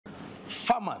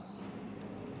farmers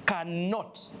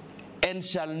cannot and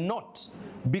shall not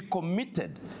be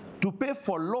committed to pay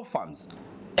for law firms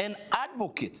and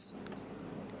advocates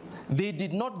they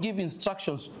did not give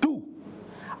instructions to,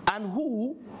 and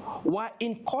who were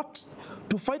in court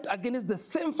to fight against the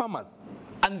same farmers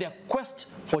and their quest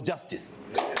for justice.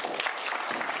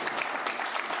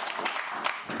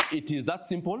 It is that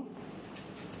simple.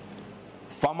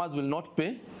 Farmers will not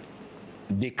pay,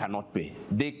 they cannot pay.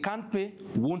 They can't pay,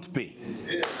 won't pay.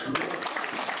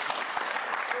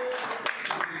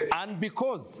 And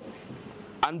because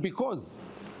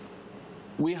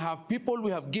we have people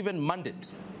we have given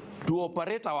mandate to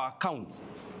operate our accounts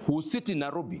who sit in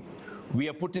Nairobi, we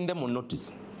are putting them on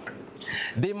notice.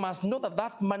 They must know that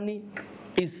that money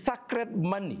is sacred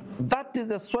money. That is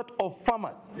the sweat of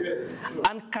farmers, yes,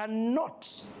 and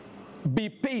cannot be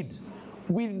paid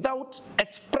without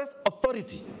express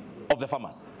authority of the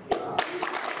farmers.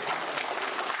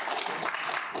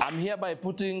 I'm hereby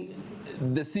putting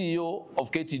the CEO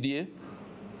of KTDA,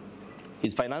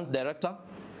 his finance director,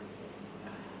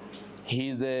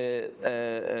 he's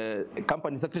a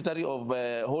company secretary of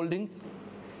holdings,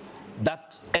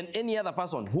 and any other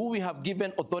person who we have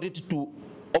given authority to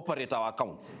operate our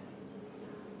accounts,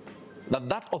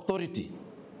 that authority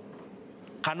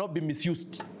cannot be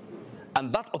misused,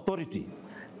 and that authority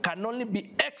can only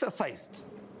be exercised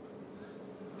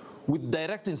with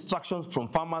direct instructions from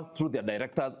farmers through their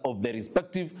directors of their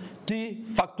respective tea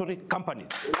factory companies.